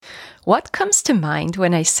What comes to mind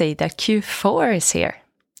when I say that Q4 is here?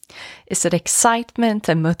 Is it excitement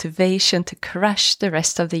and motivation to crush the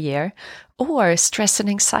rest of the year, or stress and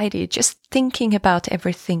anxiety just thinking about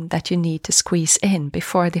everything that you need to squeeze in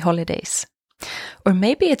before the holidays? Or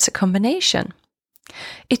maybe it's a combination.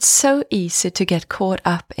 It's so easy to get caught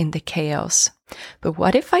up in the chaos. But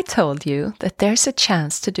what if I told you that there's a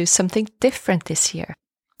chance to do something different this year?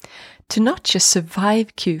 To not just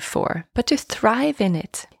survive Q4, but to thrive in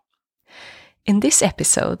it. In this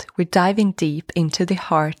episode, we're diving deep into the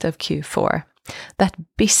heart of Q4, that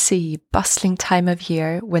busy, bustling time of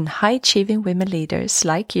year when high-achieving women leaders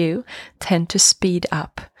like you tend to speed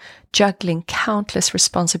up, juggling countless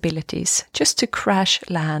responsibilities just to crash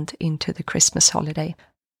land into the Christmas holiday.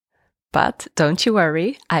 But don't you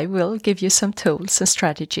worry, I will give you some tools and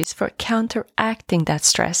strategies for counteracting that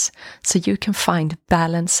stress so you can find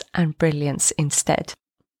balance and brilliance instead.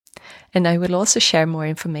 And I will also share more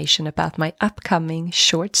information about my upcoming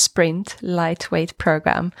short sprint lightweight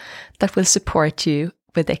program that will support you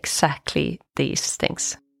with exactly these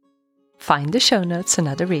things. Find the show notes and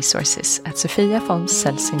other resources at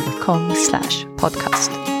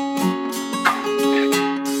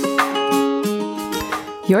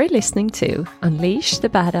sofiafonselsing.com/podcast. You're listening to Unleash the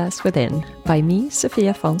Badass Within by me,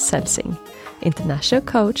 Sofia von Selsing, international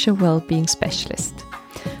coach and well-being specialist.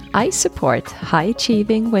 I support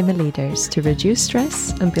high-achieving women leaders to reduce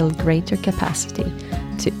stress and build greater capacity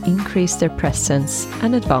to increase their presence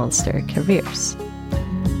and advance their careers.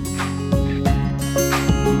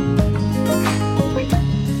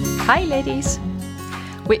 Hi ladies!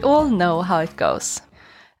 We all know how it goes.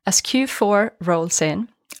 As Q4 rolls in,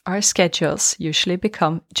 our schedules usually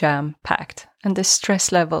become jam-packed and the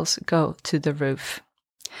stress levels go to the roof.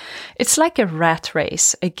 It's like a rat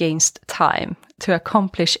race against time to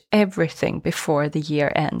accomplish everything before the year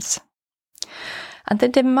ends. And the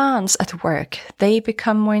demands at work, they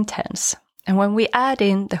become more intense. And when we add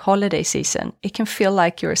in the holiday season, it can feel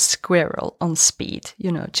like you're a squirrel on speed,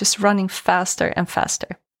 just running faster and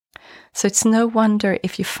faster. So it's no wonder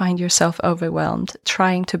if you find yourself overwhelmed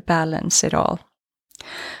trying to balance it all.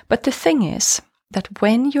 But the thing is that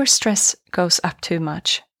when your stress goes up too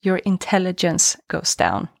much, your intelligence goes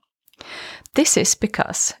down. This is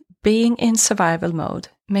because being in survival mode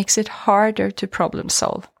makes it harder to problem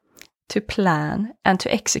solve, to plan and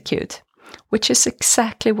to execute, which is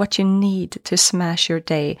exactly what you need to smash your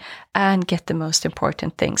day and get the most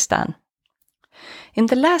important things done. In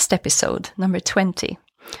the last episode, number 20,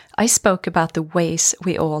 I spoke about the ways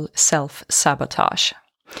we all self-sabotage.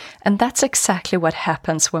 And that's exactly what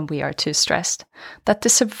happens when we are too stressed, that the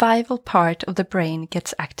survival part of the brain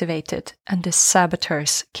gets activated and the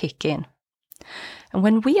saboteurs kick in. And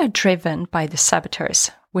when we are driven by the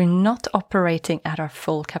saboteurs, we're not operating at our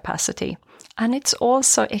full capacity. And it's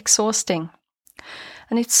also exhausting.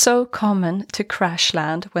 And it's so common to crash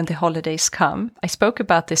land when the holidays come. I spoke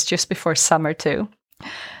about this just before summer too.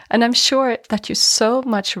 And I'm sure that you so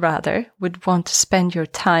much rather would want to spend your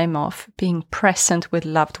time off being present with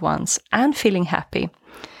loved ones and feeling happy.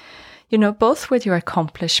 Both with your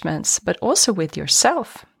accomplishments, but also with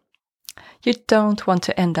yourself. You don't want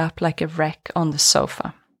to end up like a wreck on the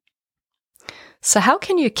sofa. So how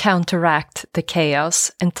can you counteract the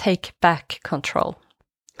chaos and take back control?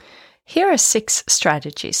 Here are 6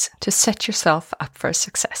 strategies to set yourself up for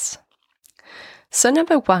success. So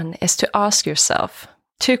number 1 is to ask yourself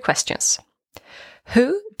 2 questions.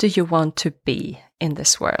 Who do you want to be in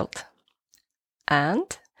this world?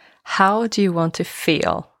 And how do you want to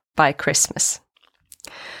feel by Christmas?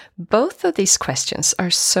 Both of these questions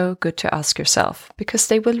are so good to ask yourself because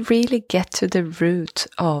they will really get to the root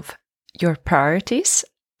of your priorities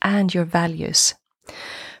and your values.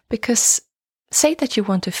 Because say that you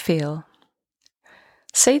want to feel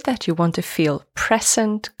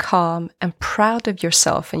present, calm, and proud of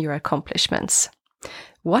yourself and your accomplishments.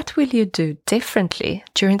 What will you do differently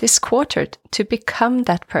during this quarter to become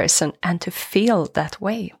that person and to feel that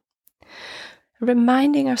way?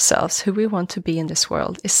 Reminding ourselves who we want to be in this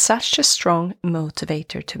world is such a strong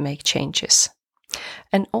motivator to make changes.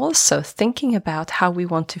 And also thinking about how we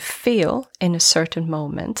want to feel in a certain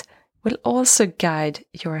moment will also guide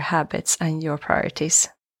your habits and your priorities.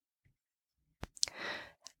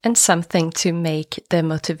 And something to make the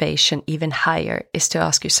motivation even higher is to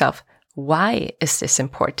ask yourself, why is this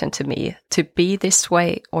important to me to be this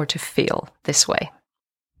way or to feel this way?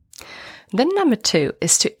 Then number 2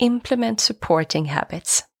 is to implement supporting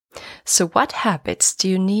habits. So what habits do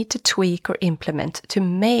you need to tweak or implement to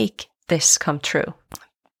make this come true?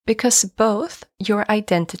 Because both your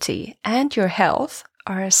identity and your health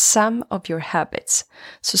are some of your habits,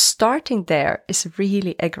 so starting there is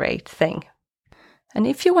really a great thing. And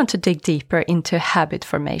if you want to dig deeper into habit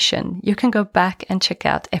formation, you can go back and check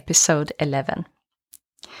out episode 11.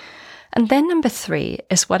 And then number 3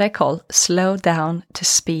 is what I call slow down to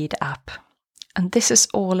speed up. And this is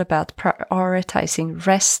all about prioritizing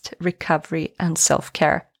rest, recovery, and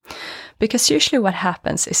self-care. Because usually what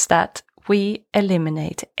happens is that we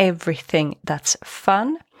eliminate everything that's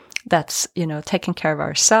fun, that's, taking care of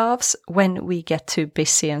ourselves when we get too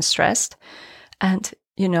busy and stressed. And,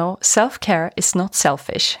 self-care is not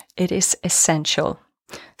selfish. It is essential.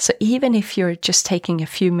 So even if you're just taking a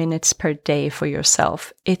few minutes per day for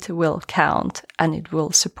yourself, it will count and it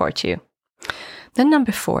will support you. Then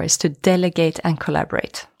number 4 is to delegate and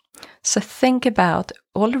collaborate. So think about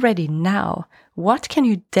already now, what can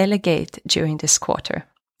you delegate during this quarter,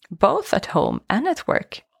 both at home and at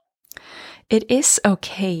work? It is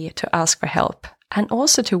okay to ask for help and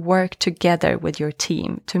also to work together with your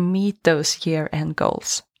team to meet those year-end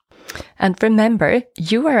goals. And remember,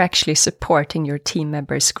 you are actually supporting your team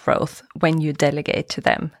members' growth when you delegate to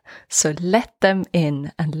them. So let them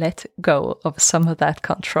in and let go of some of that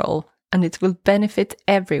control, and it will benefit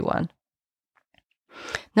everyone.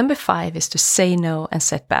 Number 5 is to say no and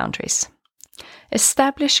set boundaries.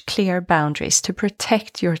 Establish clear boundaries to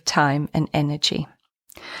protect your time and energy.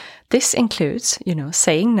 This includes,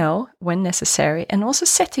 saying no when necessary and also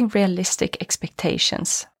setting realistic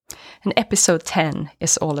expectations. And episode 10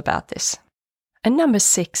 is all about this. And number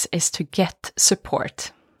 6 is to get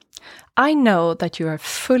support. I know that you are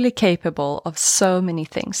fully capable of so many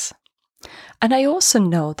things. And I also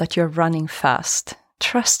know that you're running fast,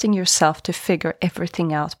 trusting yourself to figure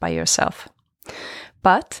everything out by yourself.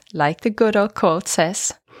 But, like the good old quote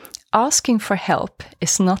says, asking for help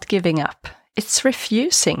is not giving up. It's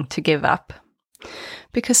refusing to give up.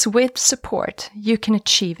 Because with support, you can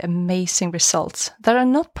achieve amazing results that are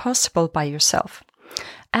not possible by yourself,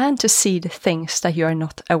 and to see the things that you are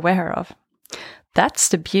not aware of. That's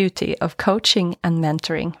the beauty of coaching and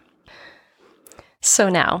mentoring. So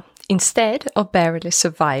now, instead of barely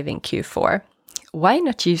surviving Q4, why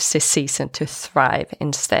not use this season to thrive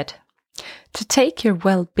instead? To take your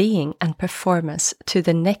well-being and performance to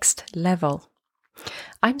the next level.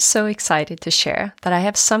 I'm so excited to share that I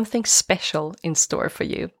have something special in store for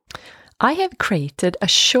you. I have created a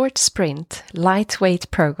short sprint,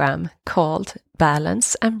 lightweight program called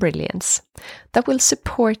Balance and Brilliance that will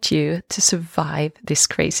support you to survive this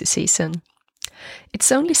crazy season.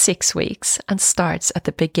 It's only 6 weeks and starts at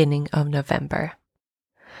the beginning of November.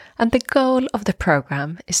 And the goal of the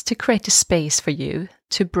program is to create a space for you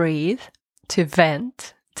to breathe, to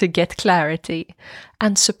vent, to get clarity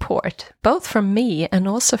and support, both from me and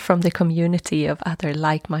also from the community of other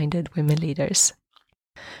like-minded women leaders.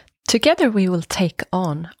 Together we will take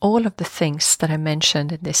on all of the things that I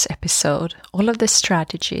mentioned in this episode, all of the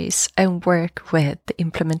strategies, and work with the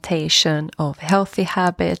implementation of healthy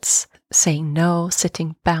habits, saying no,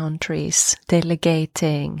 setting boundaries,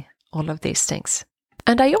 delegating, all of these things.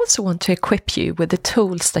 And I also want to equip you with the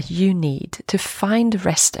tools that you need to find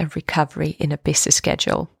rest and recovery in a busy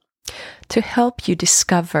schedule, to help you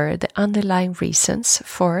discover the underlying reasons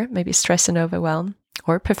for maybe stress and overwhelm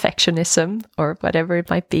or perfectionism or whatever it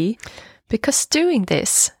might be, because doing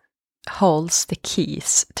this holds the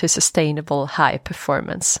keys to sustainable high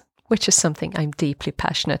performance, which is something I'm deeply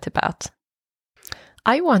passionate about.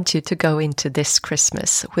 I want you to go into this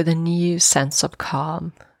Christmas with a new sense of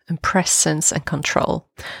calm and presence and control,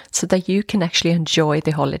 so that you can actually enjoy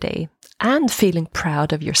the holiday and feeling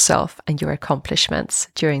proud of yourself and your accomplishments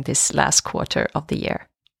during this last quarter of the year.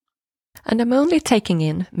 And I'm only taking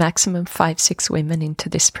in maximum 5-6 women into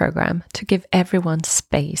this program to give everyone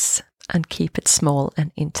space and keep it small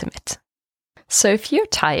and intimate. So if you're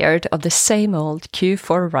tired of the same old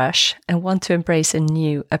Q4 rush and want to embrace a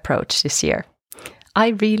new approach this year, I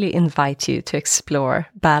really invite you to explore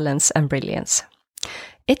Balance and Brilliance.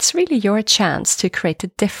 It's really your chance to create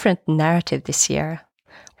a different narrative this year.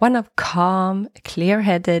 One of calm,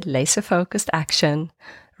 clear-headed, laser-focused action,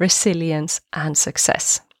 resilience, and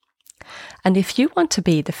success. And if you want to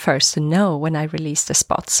be the first to know when I release the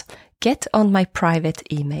spots, get on my private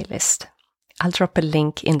email list. I'll drop a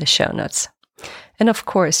link in the show notes. And of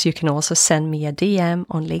course, you can also send me a DM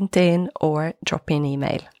on LinkedIn or drop me an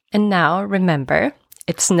email. And now remember,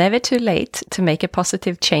 it's never too late to make a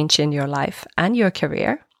positive change in your life and your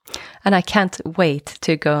career. And I can't wait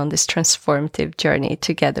to go on this transformative journey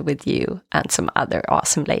together with you and some other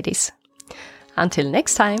awesome ladies. Until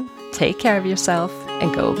next time, take care of yourself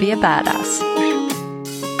and go be a badass.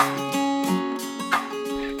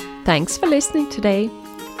 Thanks for listening today.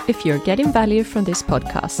 If you're getting value from this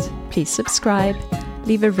podcast, please subscribe,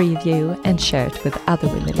 leave a review, and share it with other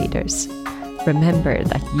women leaders. Remember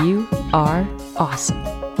that you are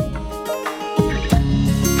awesome.